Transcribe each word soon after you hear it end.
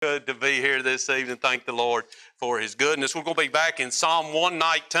you here this evening. Thank the Lord for His goodness. We're going to be back in Psalm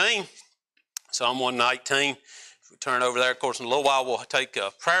 119. Psalm 119. If we turn over there, of course, in a little while we'll take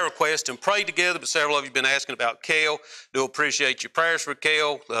a prayer request and pray together. But several of you have been asking about Kel. Do appreciate your prayers for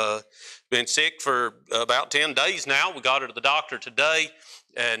Kel. Been sick for about 10 days now. We got her to the doctor today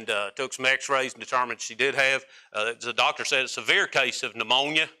and took some x-rays and determined she did have, the doctor said, a severe case of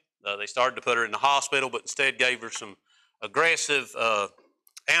pneumonia. They started to put her in the hospital, but instead gave her some aggressive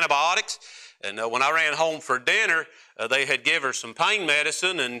antibiotics. And when I ran home for dinner, they had given her some pain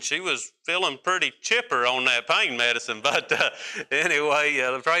medicine, and she was feeling pretty chipper on that pain medicine. But anyway,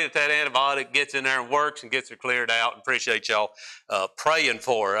 I pray that antibiotic gets in there and works and gets her cleared out. And appreciate y'all praying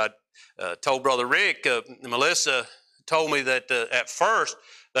for her. I told Brother Rick, Melissa told me that at first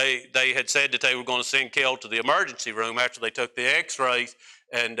they had said that they were going to send Kel to the emergency room after they took the x-rays.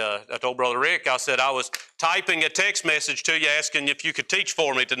 And I told Brother Rick, I said, I was typing a text message to you asking if you could teach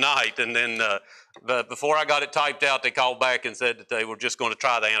for me tonight. And then but before I got it typed out, they called back and said that they were just going to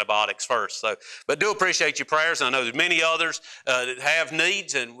try the antibiotics first. So, but do appreciate your prayers. And I know there's many others that have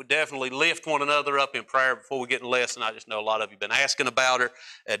needs, and we definitely lift one another up in prayer before we get in the lesson. I just know a lot of you have been asking about her.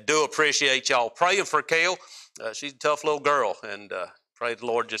 Do appreciate y'all praying for Kel. She's a tough little girl, and pray the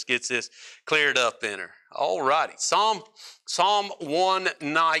Lord just gets this cleared up in her. All righty, Psalm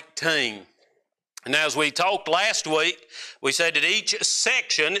 119. And as we talked last week, we said that each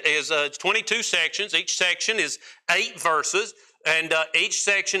section is 22 sections. Each section is 8 verses. And each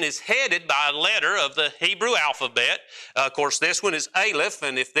section is headed by a letter of the Hebrew alphabet. Of course, this one is Aleph,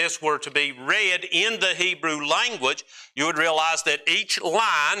 and if this were to be read in the Hebrew language, you would realize that each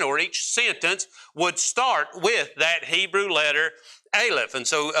line or each sentence would start with that Hebrew letter Aleph. And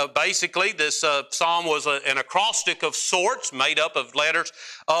so basically this psalm was an acrostic of sorts made up of letters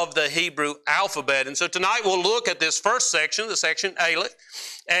of the Hebrew alphabet. And so tonight we'll look at this first section, the section Aleph,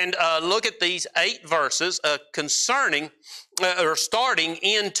 and look at these 8 verses concerning or starting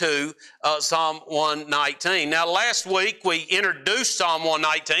into Psalm 119. Now, last week we introduced Psalm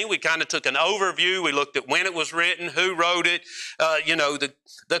 119. We kind of took an overview. We looked at when it was written, who wrote it,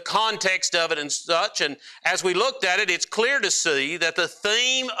 the context of it and such. And as we looked at it, it's clear to see that the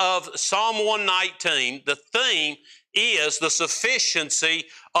theme of Psalm 119, the theme is the sufficiency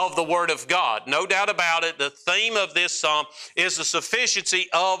of the Word of God. No doubt about it, the theme of this psalm is the sufficiency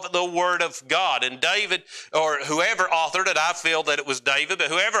of the Word of God. And David, or whoever authored it, I feel that it was David, but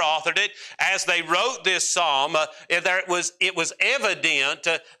whoever authored it, as they wrote this psalm, it was evident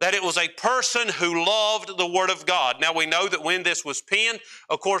that it was a person who loved the Word of God. Now we know that when this was penned,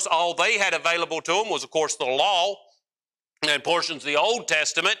 of course, all they had available to them was, of course, the law and portions of the Old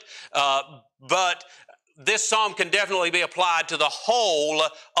Testament, but this psalm can definitely be applied to the whole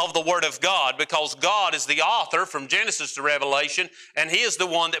of the Word of God, because God is the author from Genesis to Revelation, and He is the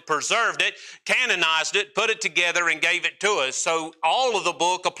one that preserved it, canonized it, put it together, and gave it to us. So all of the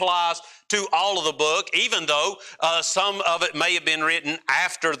book applies to all of the book, even though some of it may have been written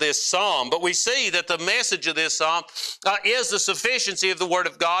after this psalm. But we see that the message of this psalm is the sufficiency of the Word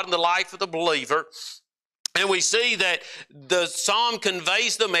of God in the life of the believer. And we see that the psalm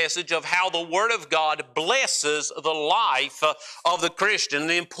conveys the message of how the Word of God blesses the life of the Christian,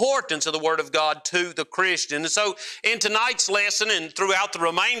 the importance of the Word of God to the Christian. And so in tonight's lesson and throughout the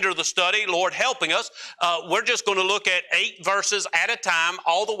remainder of the study, Lord helping us, we're just going to look at 8 verses at a time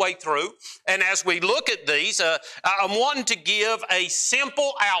all the way through. And as we look at these, I'm wanting to give a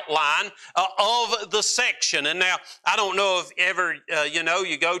simple outline of the section. And now, I don't know if ever,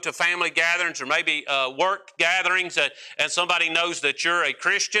 you go to family gatherings or maybe work gatherings and somebody knows that you're a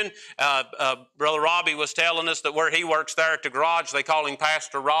Christian. Brother Robbie was telling us that where he works there at the garage, they call him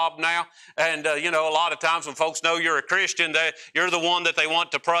Pastor Rob now. And, a lot of times when folks know you're a Christian, you're the one that they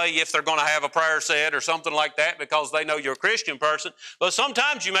want to pray if they're going to have a prayer said or something like that, because they know you're a Christian person. But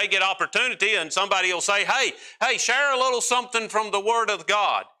sometimes you may get opportunity and somebody will say, hey, share a little something from the Word of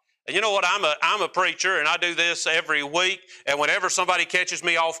God. And you know what, I'm a preacher, and I do this every week, and whenever somebody catches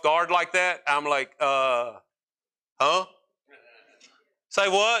me off guard like that, I'm like, huh? Say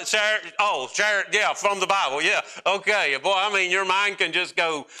what? Share it, yeah, from the Bible, yeah. Okay, boy, your mind can just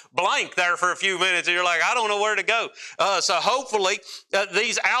go blank there for a few minutes, and you're like, I don't know where to go. So hopefully,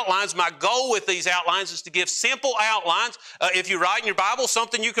 these outlines, my goal with these outlines is to give simple outlines. If you write in your Bible,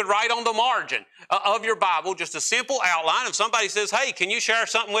 something you could write on the margin of your Bible, just a simple outline. If somebody says, hey, can you share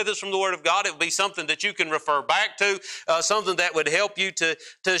something with us from the Word of God? It would be something that you can refer back to, something that would help you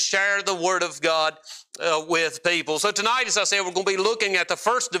to share the Word of God with people. So tonight, as I said, we're going to be looking at the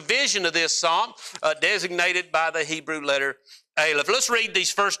first division of this psalm, designated by the Hebrew letter Aleph. Let's read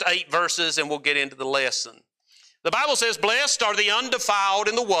these first 8 verses and we'll get into the lesson. The Bible says, blessed are the undefiled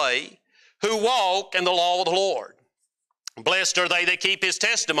in the way, who walk in the law of the Lord. Blessed are they that keep his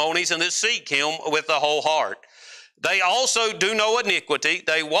testimonies and that seek him with the whole heart. They also do no iniquity,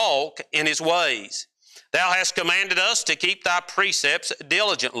 they walk in his ways. Thou hast commanded us to keep thy precepts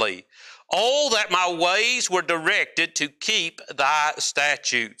diligently. Oh, that my ways were directed to keep thy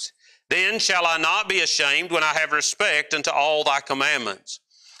statutes. Then shall I not be ashamed when I have respect unto all thy commandments.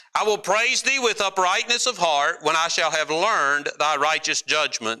 I will praise thee with uprightness of heart when I shall have learned thy righteous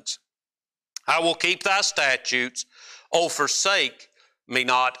judgments. I will keep thy statutes. Oh, forsake me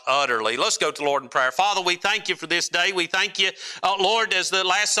not utterly. Let's go to the Lord in prayer. Father, we thank you for this day. We thank you, Lord, as the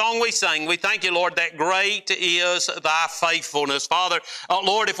last song we sang, we thank you, Lord, that great is thy faithfulness. Father,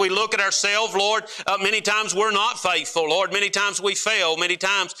 Lord, if we look at ourselves, Lord, many times we're not faithful. Lord, many times we fail. Many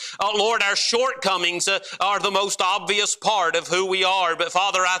times, Lord, our shortcomings are the most obvious part of who we are. But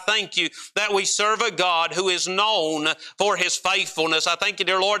Father, I thank you that we serve a God who is known for his faithfulness. I thank you,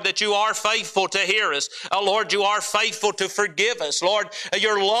 dear Lord, that you are faithful to hear us. Lord, you are faithful to forgive us. Lord,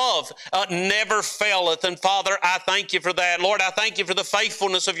 your love never faileth. And Father, I thank you for that. Lord, I thank you for the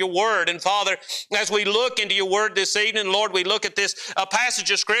faithfulness of your word. And Father, as we look into your word this evening, Lord, we look at this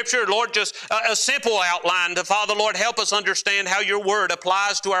passage of Scripture. Lord, just a simple outline. Father, Lord, help us understand how your word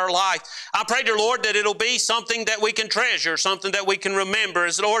applies to our life. I pray, dear Lord, that it'll be something that we can treasure, something that we can remember.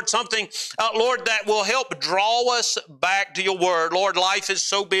 Is Lord, something, Lord, that will help draw us back to your word. Lord, life is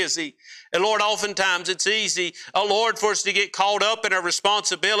so busy. And Lord, oftentimes it's easy, Lord, for us to get caught up in our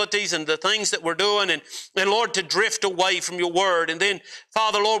responsibilities and the things that we're doing and Lord, to drift away from your word. And then,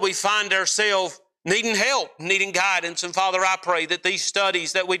 Father, Lord, we find ourselves needing help, needing guidance. And Father, I pray that these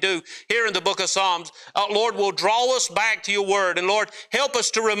studies that we do here in the book of Psalms, Lord, will draw us back to your word. And Lord, help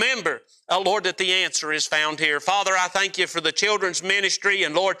us to remember, Lord, that the answer is found here. Father, I thank you for the children's ministry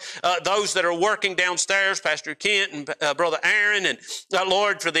and Lord, those that are working downstairs, Pastor Kent and Brother Aaron, and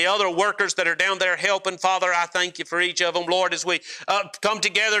Lord, for the other workers that are down there helping. Father, I thank you for each of them. Lord, as we come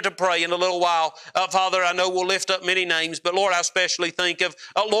together to pray in a little while, Father, I know we'll lift up many names, but Lord, I especially think of,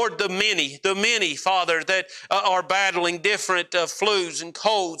 Lord, the many, Father, that are battling different flus and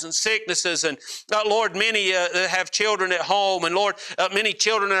colds and sicknesses. And Lord, many that have children at home. And Lord, many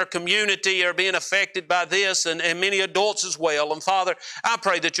children in our community are being affected by this and many adults as well. And Father, I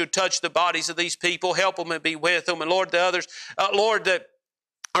pray that you'll touch the bodies of these people, help them and be with them. And Lord, the others, Lord, that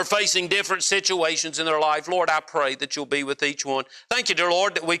are facing different situations in their life. Lord, I pray that you'll be with each one. Thank you, dear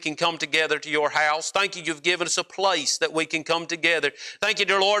Lord, that we can come together to your house. Thank you, you've given us a place that we can come together. Thank you,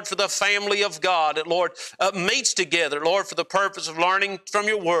 dear Lord, for the family of God that, Lord, meets together, Lord, for the purpose of learning from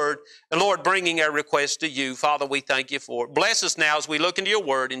your word and, Lord, bringing our requests to you. Father, we thank you for it. Bless us now as we look into your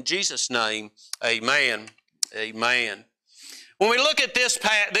word. In Jesus' name, amen. Amen. When we look at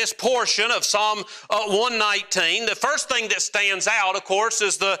this portion of Psalm 119, the first thing that stands out, of course,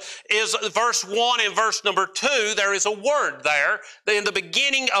 is verse 1 and verse number 2. There is a word there in the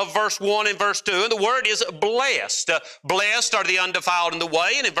beginning of verse 1 and verse 2, and the word is blessed. Blessed are the undefiled in the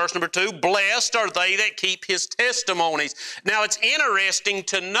way, and in verse number 2, blessed are they that keep his testimonies. Now, it's interesting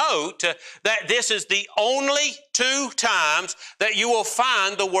to note that this is the only 2 times that you will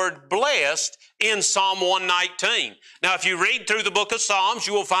find the word blessed in Psalm 119. Now, if you read through the book of Psalms,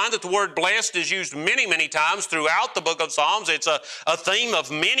 you will find that the word blessed is used many, many times throughout the book of Psalms. It's a theme of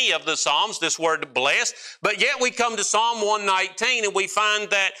many of the Psalms, this word blessed. But yet we come to Psalm 119 and we find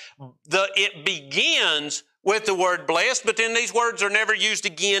that it begins with the word blessed, but then these words are never used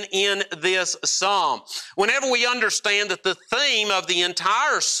again in this psalm. Whenever we understand that the theme of the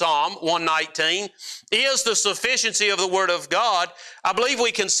entire Psalm 119 is the sufficiency of the Word of God, I believe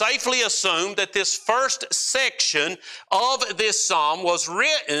we can safely assume that this first section of this psalm was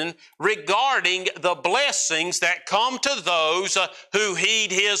written regarding the blessings that come to those who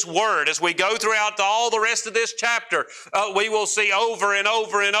heed His Word. As we go throughout all the rest of this chapter, we will see over and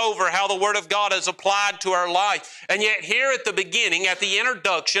over and over how the Word of God is applied to our life. And yet here at the beginning, at the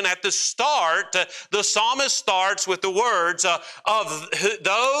introduction, at the start, the psalmist starts with the words of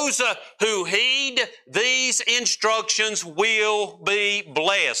those who heed these instructions will be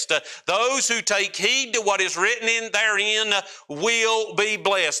blessed. Those who take heed to what is written in therein will be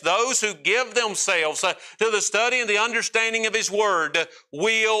blessed. Those who give themselves to the study and the understanding of His Word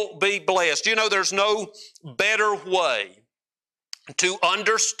will be blessed. You know, there's no better way to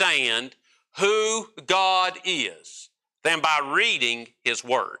understand who God is than by reading His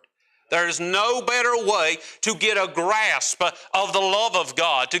Word. There is no better way to get a grasp of the love of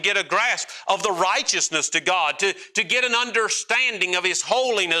God, to get a grasp of the righteousness to God, to get an understanding of His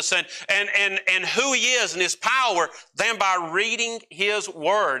holiness and who He is and His power than by reading His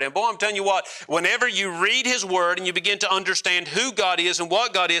Word. And boy, I'm telling you what, whenever you read His Word and you begin to understand who God is and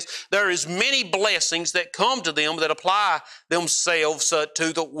what God is, there is many blessings that come to them that apply themselves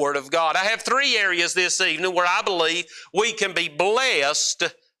to the Word of God. I have 3 areas this evening where I believe we can be blessed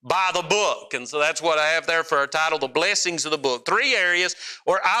by the book. And so that's what I have there for our title, The Blessings of the Book. 3 areas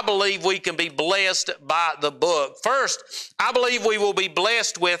where I believe we can be blessed by the book. First, I believe we will be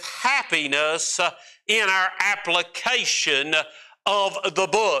blessed with happiness in our application of the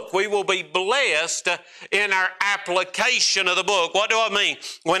book. We will be blessed in our application of the book. What do I mean?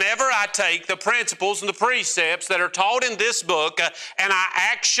 Whenever I take the principles and the precepts that are taught in this book and I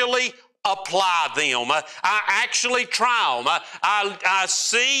actually apply them. I actually try them. I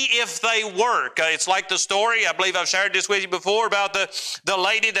see if they work. It's like the story, I believe I've shared this with you before, about the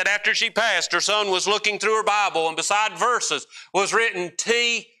lady that after she passed, her son was looking through her Bible, and beside verses was written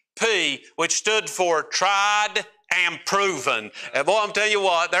TP, which stood for tried and proven. And boy, I'm telling you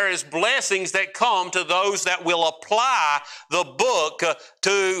what, there is blessings that come to those that will apply the book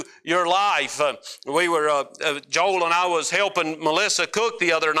to your life. Joel and I was helping Melissa cook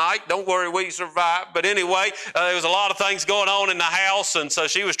the other night. Don't worry, we survived. But anyway, there was a lot of things going on in the house, and so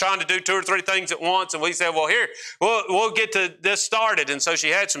she was trying to do 2 or 3 things at once, and we said, well, here, we'll get to this started. And so she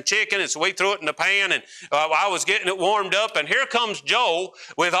had some chicken, and so we threw it in the pan, and I was getting it warmed up, and here comes Joel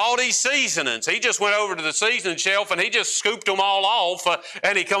with all these seasonings. He just went over to the seasoning shelf, and he just scooped them all off,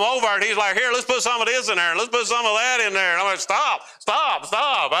 and he come over and he's like, here, let's put some of this in there, and let's put some of that in there. And I'm like, stop.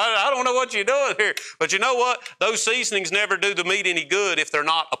 I don't know what you're doing here. But you know what? Those seasonings never do the meat any good if they're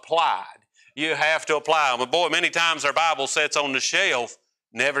not applied. You have to apply them. And boy, many times our Bible sits on the shelf,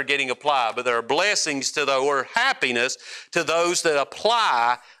 never getting applied. But there are blessings to those, or happiness to those that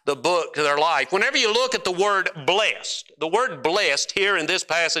apply the book to their life. Whenever you look at the word blessed, the word blessed here in this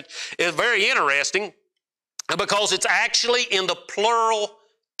passage is very interesting, because it's actually in the plural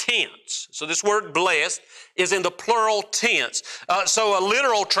tense. So this word blessed is in the plural tense. So a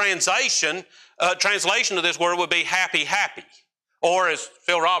literal translation of this word would be happy, happy. Or as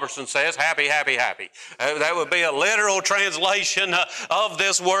Phil Robertson says, happy, happy, happy. That would be a literal translation of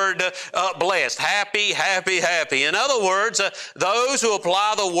this word blessed. Happy, happy, happy. In other words, those who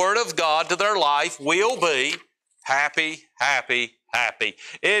apply the Word of God to their life will be happy, happy, happy.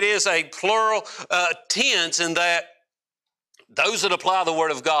 It is a plural tense in that those that apply the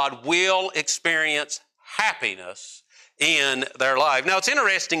Word of God will experience happiness in their life. Now, it's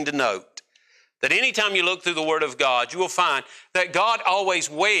interesting to note that anytime you look through the Word of God, you will find that God always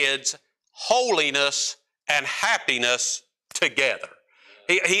weds holiness and happiness together.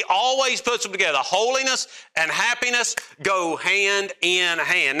 He always puts them together. Holiness and happiness go hand in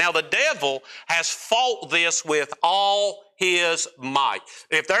hand. Now, the devil has fought this with all his might.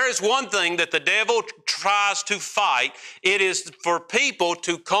 If there is one thing that the devil tries to fight, it is for people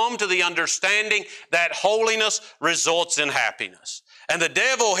to come to the understanding that holiness results in happiness. And the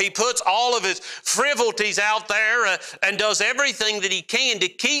devil, he puts all of his frivolities out there and does everything that he can to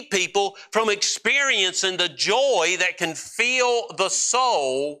keep people from experiencing the joy that can fill the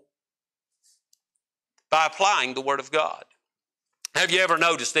soul by applying the Word of God. Have you ever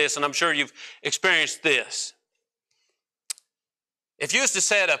noticed this? And I'm sure you've experienced this. If you was to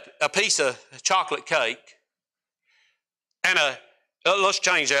set a piece of chocolate cake and let's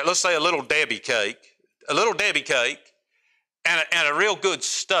change that, let's say a Little Debbie cake, and a real good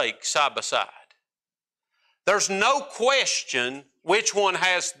steak side by side, there's no question which one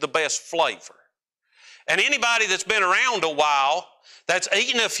has the best flavor. And anybody that's been around a while, that's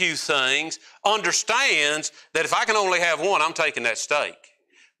eaten a few things, understands that if I can only have one, I'm taking that steak.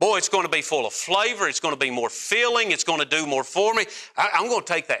 Boy, it's going to be full of flavor. It's going to be more filling. It's going to do more for me. I'm going to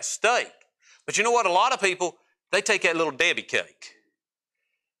take that steak. But you know what? A lot of people, they take that Little Debbie cake.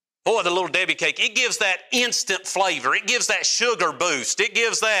 Boy, the Little Debbie cake, it gives that instant flavor. It gives that sugar boost. It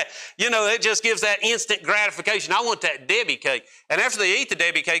gives that, it just gives that instant gratification. I want that Debbie cake. And after they eat the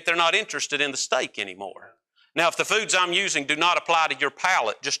Debbie cake, they're not interested in the steak anymore. Now, if the foods I'm using do not apply to your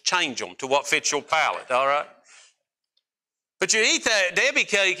palate, just change them to what fits your palate, all right? But you eat that Debbie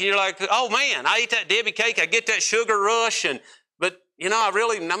cake, and you're like, oh man, I eat that Debbie cake, I get that sugar rush, but I'm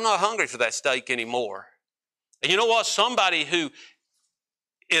not hungry for that steak anymore. And you know what? Somebody who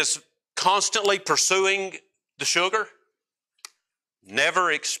is constantly pursuing the sugar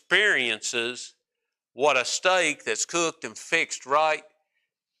never experiences what a steak that's cooked and fixed right,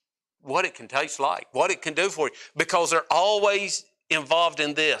 what it can taste like, what it can do for you, because they're always involved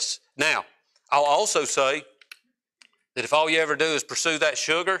in this. Now, I'll also say that if all you ever do is pursue that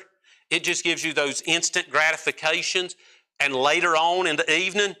sugar, it just gives you those instant gratifications, and later on in the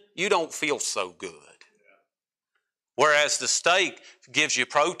evening, you don't feel so good. Whereas the steak gives you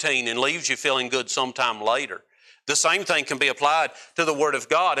protein and leaves you feeling good sometime later. The same thing can be applied to the Word of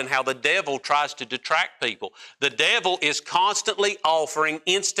God and how the devil tries to detract people. The devil is constantly offering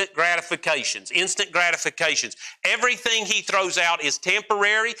instant gratifications, instant gratifications. Everything he throws out is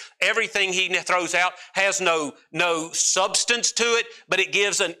temporary. Everything he throws out has no substance to it, but it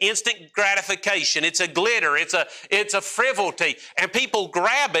gives an instant gratification. It's a glitter. It's a frivolity. And people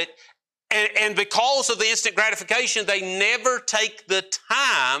grab it, and because of the instant gratification, they never take the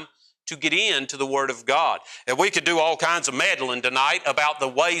time to get into the Word of God. And we could do all kinds of meddling tonight about the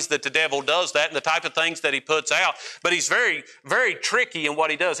ways that the devil does that and the type of things that he puts out. But he's very, very tricky in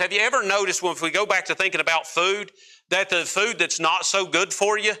what he does. Have you ever noticed, if we go back to thinking about food, that the food that's not so good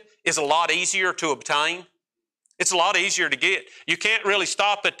for you is a lot easier to obtain? It's a lot easier to get. You can't really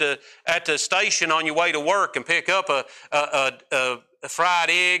stop at the station on your way to work and pick up a fried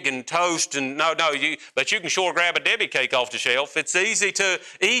egg and toast, and but you can sure grab a Debbie cake off the shelf. It's easy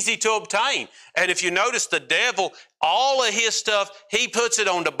to obtain. And if you notice, the devil, all of his stuff, he puts it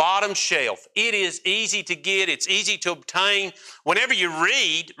on the bottom shelf. It is easy to get. It's easy to obtain. Whenever you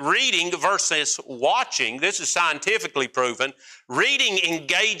reading versus watching, this is scientifically proven, reading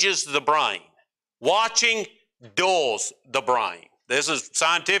engages the brain. Watching dulls the brain. This is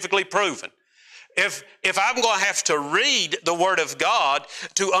scientifically proven. If I'm going to have to read the Word of God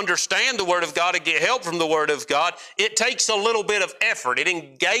to understand the Word of God and get help from the Word of God, it takes a little bit of effort. It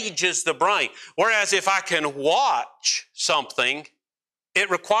engages the brain. Whereas if I can watch something, it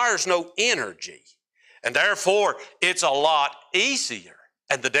requires no energy. And therefore, it's a lot easier.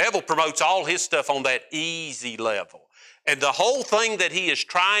 And the devil promotes all his stuff on that easy level. And the whole thing that he is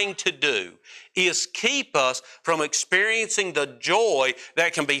trying to do is keep us from experiencing the joy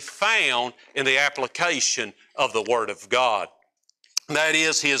that can be found in the application of the Word of God. That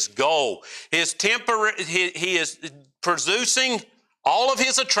is his goal. He is producing all of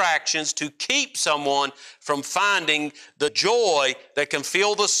his attractions to keep someone from finding the joy that can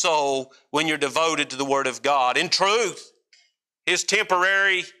fill the soul when you're devoted to the Word of God. In truth, his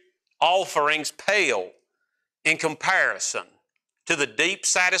temporary offerings pale in comparison to the deep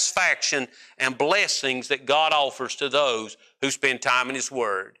satisfaction and blessings that God offers to those who spend time in His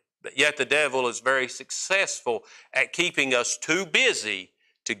Word. But yet the devil is very successful at keeping us too busy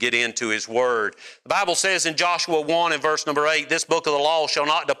to get into His Word. The Bible says in Joshua 1 and verse number 8, "This book of the law shall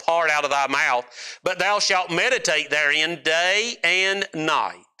not depart out of thy mouth, but thou shalt meditate therein day and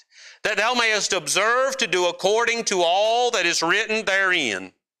night, that thou mayest observe to do according to all that is written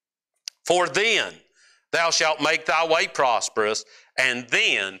therein. For then thou shalt make thy way prosperous, and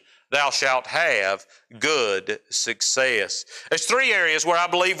then thou shalt have good success." There's three areas where I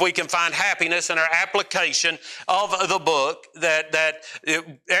believe we can find happiness in our application of the book, that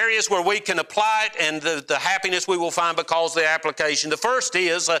areas where we can apply it and the happiness we will find because of the application. The first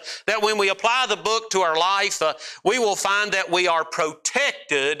is that when we apply the book to our life, we will find that we are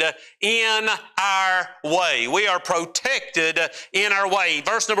protected in our way. We are protected in our way.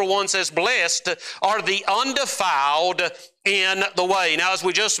 Verse number 1 says, "Blessed are the undefiled in the way." Now, as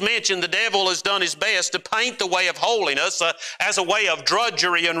we just mentioned, the devil has done his best to paint the way of holiness as a way of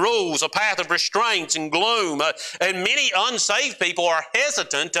drudgery and rules, a path of restraints and gloom. And many unsaved people are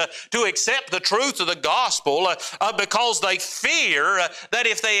hesitant to accept the truth of the gospel because they fear that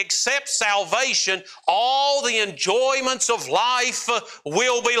if they accept salvation, all the enjoyments of life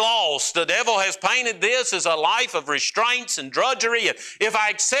will be lost. The devil has painted this as a life of restraints and drudgery. And if I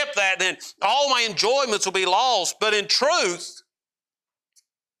accept that, then all my enjoyments will be lost. But in truth,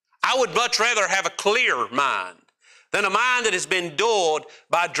 I would much rather have a clear mind than a mind that has been dulled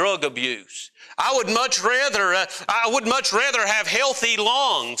by drug abuse. I would much rather have healthy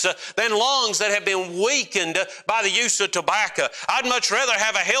lungs than lungs that have been weakened by the use of tobacco. I'd much rather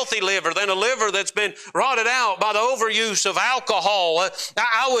have a healthy liver than a liver that's been rotted out by the overuse of alcohol.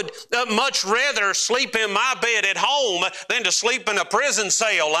 I would much rather sleep in my bed at home than to sleep in a prison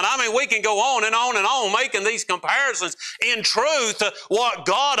cell. And I mean, we can go on and on and on making these comparisons. In truth, what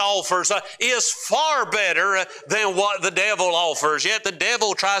God offers is far better than what the devil offers. Yet the devil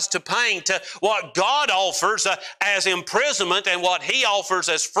devil tries to paint what God offers as imprisonment and what he offers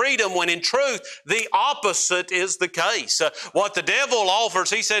as freedom, when in truth, the opposite is the case. What the devil offers,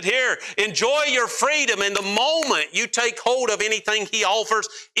 he said, here, enjoy your freedom. And the moment you take hold of anything he offers,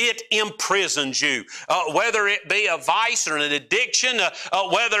 it imprisons you. Whether it be a vice or an addiction,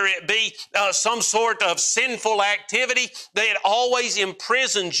 whether it be some sort of sinful activity, it always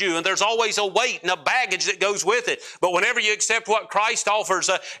imprisons you. And there's always a weight and a baggage that goes with it. But whenever you accept what Christ offers,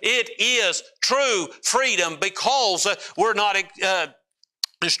 it is true freedom, because we're not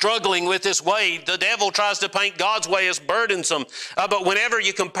struggling with this way. The devil tries to paint God's way as burdensome. But whenever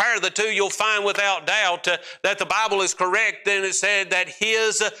you compare the two, you'll find without doubt that the Bible is correct. And it said that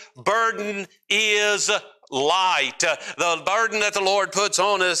his burden is light. The burden that the Lord puts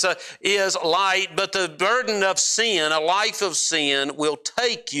on us is light, but the burden of sin, a life of sin, will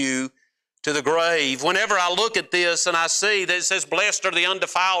take you to the grave. Whenever I look at this and I see that it says, blessed are the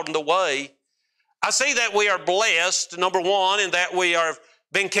undefiled in the way, I see that we are blessed, number one, in that we are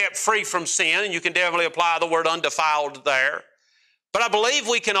been kept free from sin, and you can definitely apply the word undefiled there. But I believe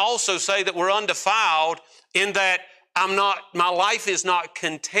we can also say that we're undefiled in that my life is not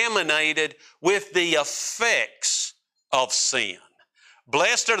contaminated with the effects of sin.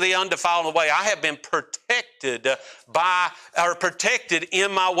 Blessed are the undefiled in the way. I have been protected protected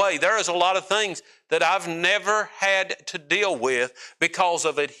in my way. There is a lot of things that I've never had to deal with because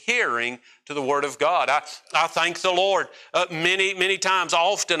of adhering to the Word of God. I thank the Lord many times.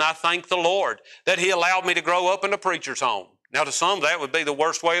 Often I thank the Lord that He allowed me to grow up in a preacher's home. Now to some that would be the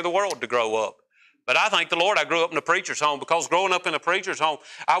worst way of the world to grow up. But I thank the Lord I grew up in a preacher's home, because growing up in a preacher's home,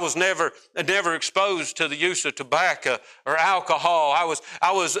 I was never exposed to the use of tobacco or alcohol.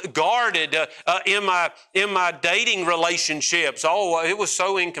 I was guarded in my dating relationships. Oh, it was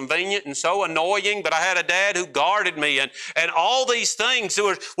so inconvenient and so annoying, but I had a dad who guarded me, and all these things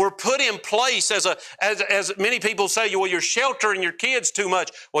were put in place as many people say, well, you're sheltering your kids too much.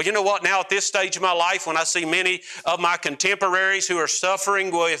 Well, you know what? Now at this stage of my life, when I see many of my contemporaries who are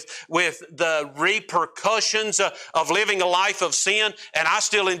suffering with the repercussions of living a life of sin, and I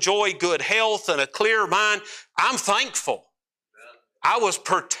still enjoy good health and a clear mind, I'm thankful. I was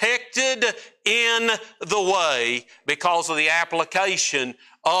protected in the way because of the application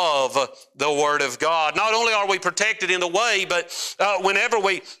of the Word of God. Not only are we protected in the way, but whenever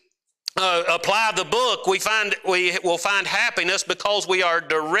we apply the book, we will find happiness because we are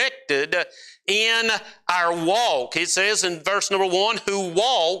directed in our walk. It says in verse number 1, who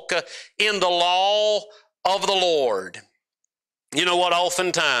walk in the law of the Lord. You know what?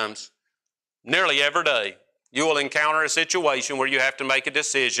 Oftentimes, nearly every day, you will encounter a situation where you have to make a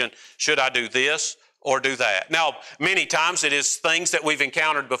decision. Should I do this or do that? Now, many times it is things that we've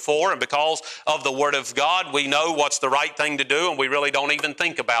encountered before, and because of the Word of God, we know what's the right thing to do, and we really don't even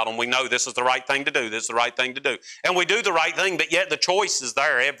think about them. We know this is the right thing to do, this is the right thing to do. And we do the right thing, but yet the choice is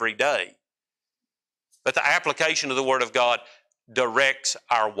there every day. But the application of the Word of God directs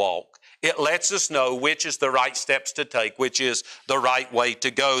our walk. It lets us know which is the right steps to take, which is the right way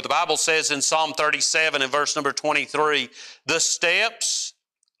to go. The Bible says in Psalm 37 and verse number 23, the steps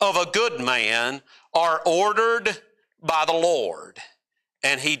of a good man are ordered by the Lord,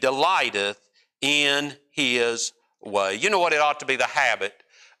 and He delighteth in His way. You know what? It ought to be the habit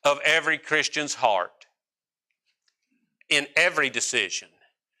of every Christian's heart in every decision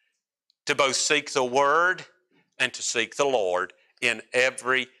to both seek the Word and to seek the Lord in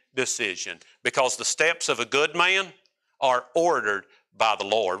every decision, because the steps of a good man are ordered by the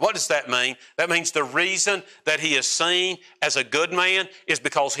Lord. What does that mean? That means the reason that he is seen as a good man is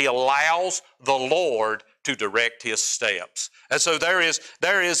because he allows the Lord to direct his steps. And so there is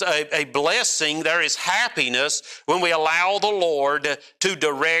a blessing, there is happiness when we allow the Lord to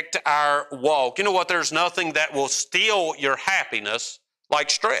direct our walk. You know what? There's nothing that will steal your happiness like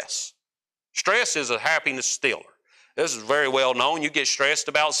stress. Stress is a happiness stealer. This is very well known. You get stressed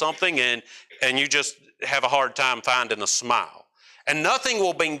about something and you just have a hard time finding a smile. And nothing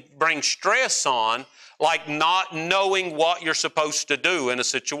will bring stress on like not knowing what you're supposed to do in a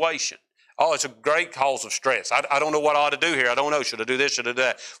situation. Oh, it's a great cause of stress. I don't know what I ought to do here. I don't know. Should I do this? Should I do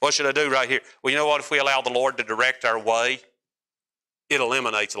that? What should I do right here? Well, you know what? If we allow the Lord to direct our way, it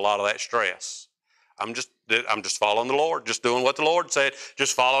eliminates a lot of that stress. I'm just following the Lord, just doing what the Lord said,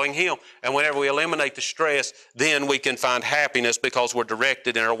 just following Him. And whenever we eliminate the stress, then we can find happiness because we're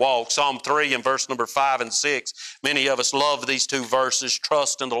directed in our walk. Psalm 3 and verse number 5 and 6, many of us love these two verses.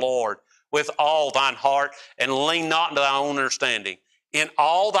 Trust in the Lord with all thine heart and lean not into thy own understanding. In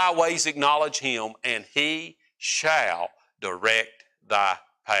all thy ways acknowledge Him, and He shall direct thy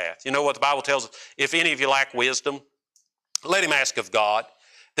path. You know what the Bible tells us? If any of you lack wisdom, let him ask of God,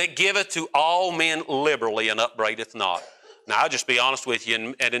 that giveth to all men liberally and upbraideth not. Now, I'll just be honest with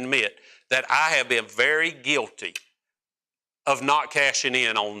you and admit that I have been very guilty of not cashing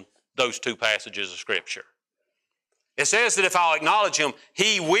in on those two passages of Scripture. It says that if I'll acknowledge him,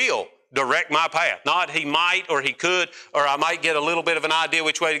 he will direct my path. Not he might or he could, or I might get a little bit of an idea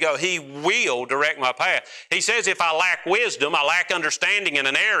which way to go. He will direct my path. He says if I lack wisdom, I lack understanding in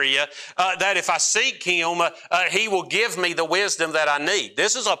an area, that if I seek him, he will give me the wisdom that I need.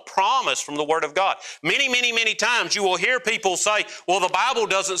 This is a promise from the Word of God. Many, many, many times you will hear people say, well, the Bible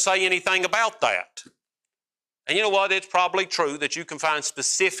doesn't say anything about that. And you know what? It's probably true that you can find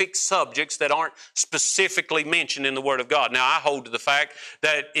specific subjects that aren't specifically mentioned in the Word of God. Now, I hold to the fact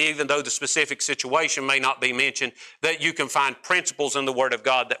that even though the specific situation may not be mentioned, that you can find principles in the Word of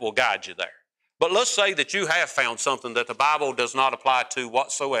God that will guide you there. But let's say that you have found something that the Bible does not apply to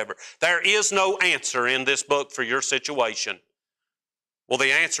whatsoever. There is no answer in this book for your situation. Well,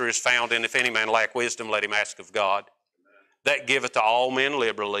 the answer is found in, if any man lack wisdom, let him ask of God, that giveth to all men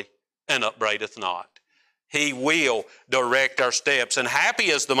liberally and upbraideth not. He will direct our steps. And happy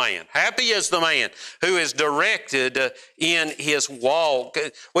is the man who is directed in his walk.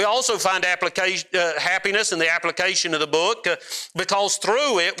 We also find happiness in the application of the book because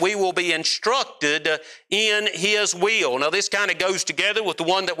through it we will be instructed in his will. Now this kind of goes together with the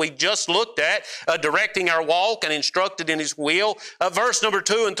one that we just looked at, directing our walk and instructed in his will. Verse number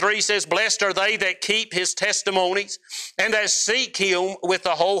 2 and 3 says, blessed are they that keep his testimonies and that seek him with the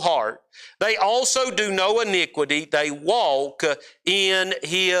whole heart. They also do no iniquity. They walk in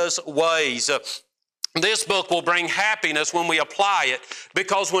his ways. This book will bring happiness when we apply it,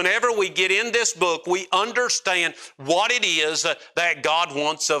 because whenever we get in this book, we understand what it is that God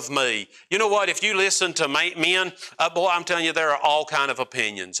wants of me. You know what? If you listen to men, boy, I'm telling you, there are all kind of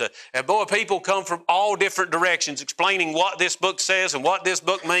opinions. And boy, people come from all different directions explaining what this book says and what this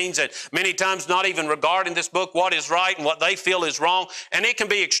book means, and many times not even regarding this book what is right and what they feel is wrong. And it can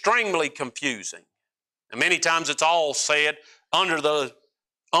be extremely confusing. And many times it's all said under the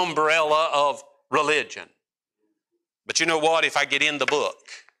umbrella of religion. But you know what? If I get in the book,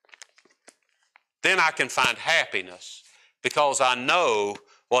 then I can find happiness because I know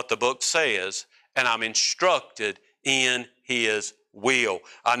what the book says and I'm instructed in his will.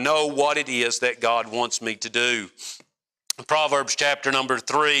 I know what it is that God wants me to do. Proverbs chapter number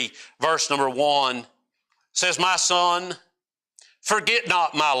 3, verse number 1 says, my son, forget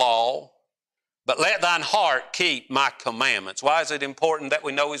not my law, but let thine heart keep my commandments. Why is it important that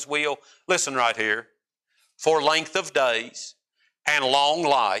we know his will? Listen right here. For length of days and long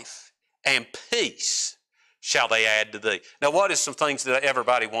life and peace shall they add to thee. Now, what is some things that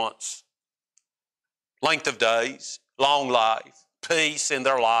everybody wants? Length of days, long life, peace in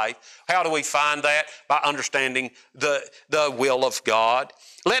their life. How do we find that? By understanding the will of God.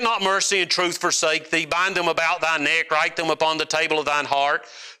 Let not mercy and truth forsake thee. Bind them about thy neck. Write them upon the table of thine heart.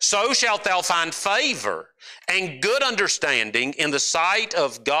 So shalt thou find favor and good understanding in the sight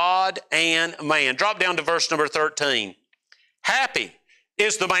of God and man. Drop down to verse number 13. Happy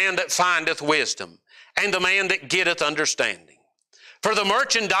is the man that findeth wisdom, and the man that getteth understanding. For the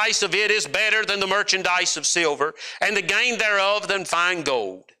merchandise of it is better than the merchandise of silver, and the gain thereof than fine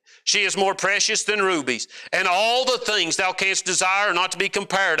gold. She is more precious than rubies, and all the things thou canst desire are not to be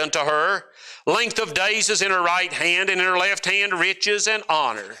compared unto her. Length of days is in her right hand, and in her left hand riches and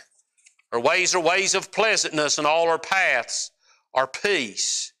honor. Her ways are ways of pleasantness, and all her paths are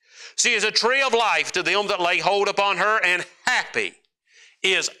peace. She is a tree of life to them that lay hold upon her, and happy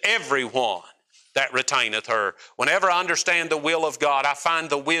is everyone that retaineth her. Whenever I understand the will of God, I find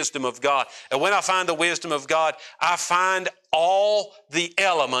the wisdom of God. And when I find the wisdom of God, I find all the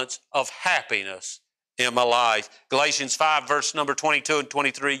elements of happiness in my life. Galatians 5, verse number 22 and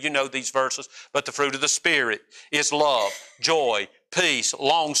 23, you know these verses. But the fruit of the Spirit is love, joy, peace,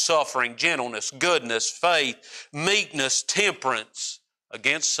 long-suffering, gentleness, goodness, faith, meekness, temperance.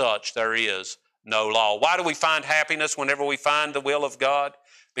 Against such there is no law. Why do we find happiness whenever we find the will of God?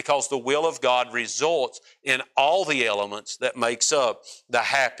 Because the will of God results in all the elements that makes up the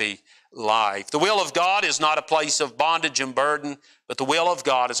happy life. The will of God is not a place of bondage and burden, but the will of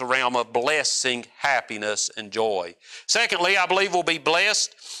God is a realm of blessing, happiness, and joy. Secondly, I believe we'll be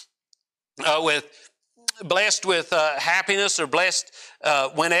blessed with happiness, or blessed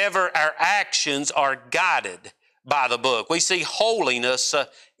whenever our actions are guided by the book. We see holiness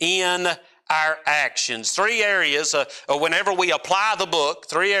in our actions. Three areas, whenever we apply the book,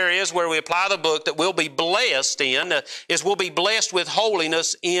 three areas where we apply the book that we'll be blessed in, is we'll be blessed with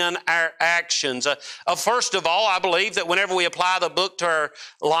holiness in our actions. First of all, I believe that whenever we apply the book to our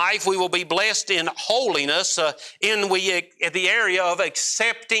life, we will be blessed in holiness in the area of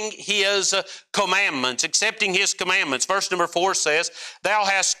accepting His commandments. Accepting His commandments. Verse number 4 says, Thou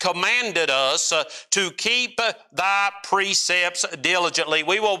hast commanded us to keep Thy precepts diligently.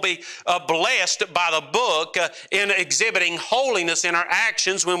 We will be blessed by the book in exhibiting holiness in our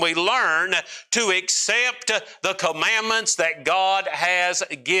actions when we learn to accept the commandments that God has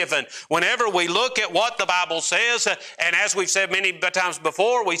given. Whenever we look at what the Bible says, and as we've said many times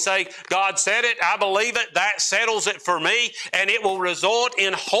before, we say, God said it, I believe it, that settles it for me, and it will result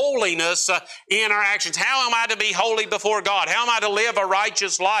in holiness in our actions. How am I to be holy before God? How am I to live a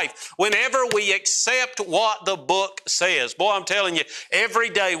righteous life? Whenever we accept what the book says. Boy, I'm telling you, every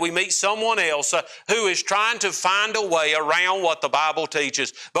day we meet someone else who is trying to find a way around what the Bible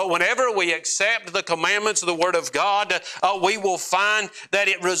teaches. But whenever we accept the commandments of the Word of God, we will find that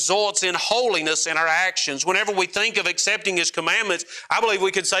it results in holiness in our actions. Whenever we think of accepting His commandments, I believe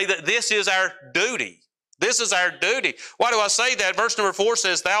we could say that this is our duty. This is our duty. Why do I say that? Verse number 4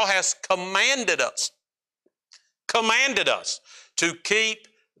 says, Thou hast commanded us to keep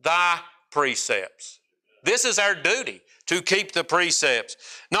Thy precepts. This is our duty, to keep the precepts.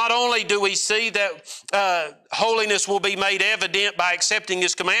 Not only do we see that holiness will be made evident by accepting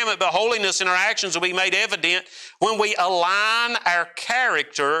His commandment, but holiness in our actions will be made evident when we align our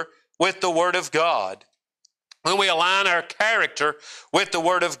character with the Word of God. When we align our character with the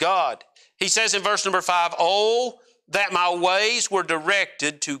Word of God. He says in verse number 5, Oh, that my ways were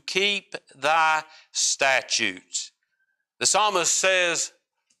directed to keep Thy statutes. The psalmist says,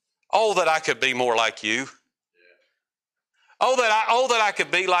 oh, that I could be more like You. Oh, that I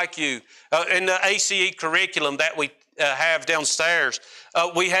could be like You. In the ACE curriculum that we have downstairs,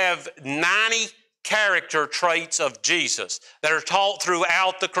 we have 90 character traits of Jesus that are taught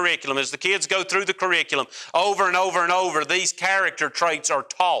throughout the curriculum. As the kids go through the curriculum over and over and over, these character traits are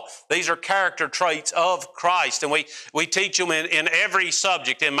taught. These are character traits of Christ, and we teach them in every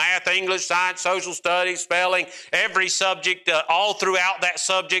subject, in math, English, science, social studies, spelling, every subject, all throughout that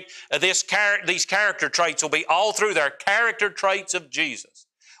subject. These character traits will be all through there, character traits of Jesus.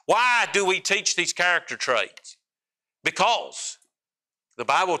 Why do we teach these character traits? Because the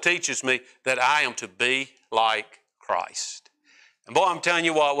Bible teaches me that I am to be like Christ. And boy, I'm telling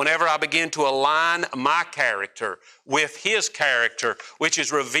you what, whenever I begin to align my character with His character, which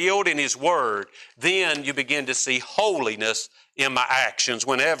is revealed in His Word, then you begin to see holiness in my actions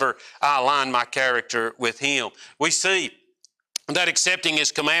whenever I align my character with Him. We see that accepting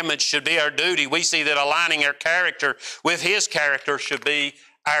His commandments should be our duty. We see that aligning our character with His character should be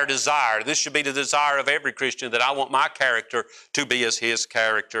our desire. This should be the desire of every Christian, that I want my character to be as His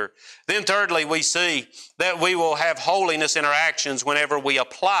character. Then thirdly, we see that we will have holiness in our actions whenever we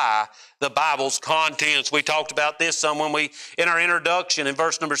apply the Bible's contents. We talked about this some in our introduction. In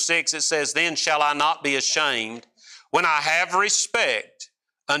verse number 6, it says, Then shall I not be ashamed when I have respect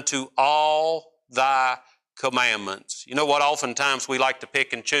unto all Thy commandments. You know what? Oftentimes we like to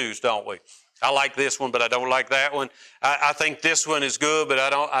pick and choose, don't we? I like this one, but I don't like that one. I think this one is good, but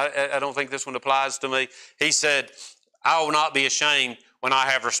I don't think this one applies to me. He said, I will not be ashamed when I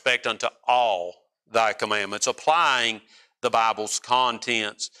have respect unto all Thy commandments, applying the Bible's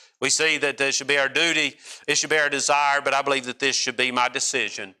contents. We see that this should be our duty, it should be our desire, but I believe that this should be my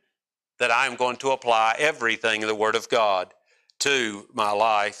decision, that I am going to apply everything in the Word of God to my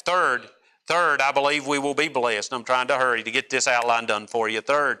life. Third, I believe we will be blessed. I'm trying to hurry to get this outline done for you.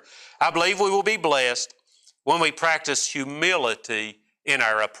 Third, I believe we will be blessed when we practice humility in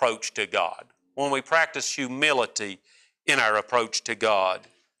our approach to God. When we practice humility in our approach to God.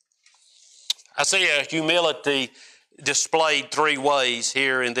 I see a humility displayed three ways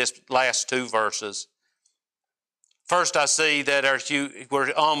here in this last two verses. First, I see that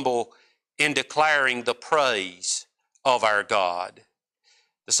we're humble in declaring the praise of our God.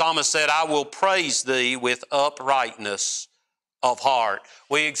 The psalmist said, I will praise Thee with uprightness of heart.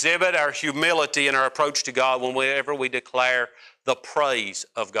 We exhibit our humility in our approach to God whenever we declare the praise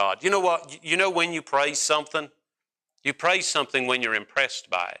of God. You know what? You know when you praise something? You praise something when you're impressed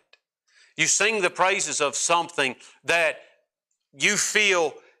by it. You sing the praises of something that you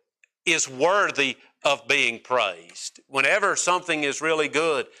feel is worthy of being praised. Whenever something is really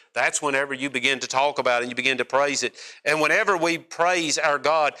good, that's whenever you begin to talk about it and you begin to praise it. And whenever we praise our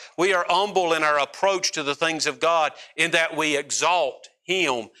God, we are humble in our approach to the things of God in that we exalt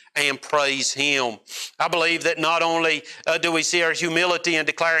Him and praise Him. I believe that not only do we see our humility in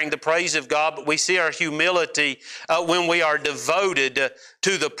declaring the praise of God, but we see our humility when we are devoted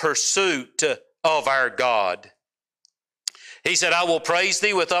to the pursuit of our God. He said, I will praise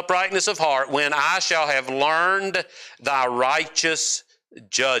Thee with uprightness of heart when I shall have learned Thy righteous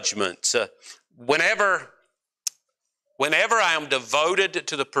judgments. Whenever I am devoted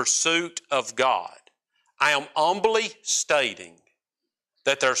to the pursuit of God, I am humbly stating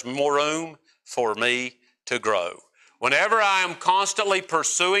that there's more room for me to grow. Whenever I am constantly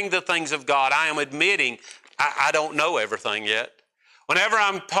pursuing the things of God, I am admitting I don't know everything yet. Whenever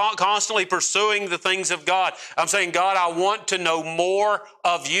I'm constantly pursuing the things of God, I'm saying, God, I want to know more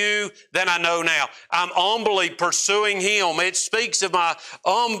of You than I know now. I'm humbly pursuing Him. It speaks of my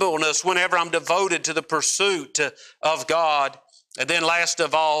humbleness whenever I'm devoted to the pursuit of God. And then last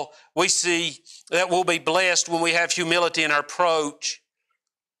of all, we see that we'll be blessed when we have humility in our approach,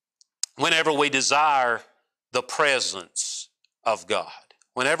 whenever we desire the presence of God.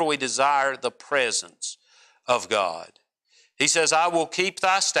 Whenever we desire the presence of God. He says, I will keep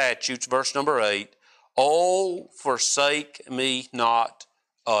Thy statutes, verse number 8. Oh, forsake me not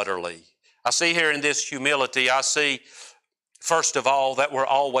utterly. I see here in this humility, I see, first of all, that we're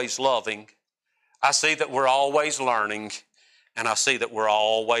always loving. I see that we're always learning. And I see that we're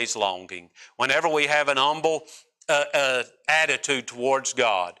always longing. Whenever we have an humble attitude towards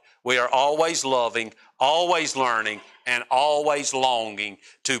God, we are always loving, always learning, and always longing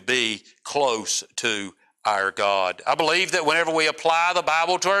to be close to our God. I believe that whenever we apply the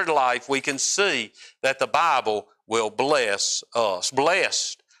Bible to our life, we can see that the Bible will bless us.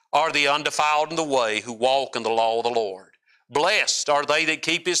 Blessed are the undefiled in the way who walk in the law of the Lord. Blessed are they that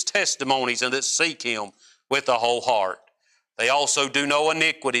keep His testimonies and that seek Him with the whole heart. They also do no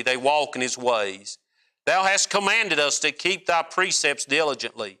iniquity, they walk in His ways. Thou hast commanded us to keep Thy precepts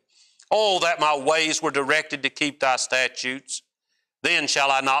diligently. Oh, that my ways were directed to keep Thy statutes. Then shall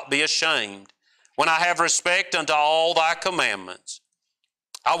I not be ashamed. When I have respect unto all Thy commandments,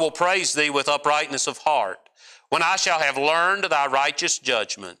 I will praise Thee with uprightness of heart. When I shall have learned Thy righteous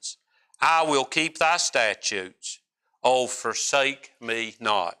judgments, I will keep Thy statutes. Oh, forsake me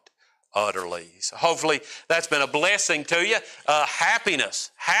not utterly. So hopefully that's been a blessing to you.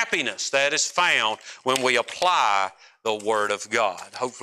 Happiness that is found when we apply the Word of God. Hopefully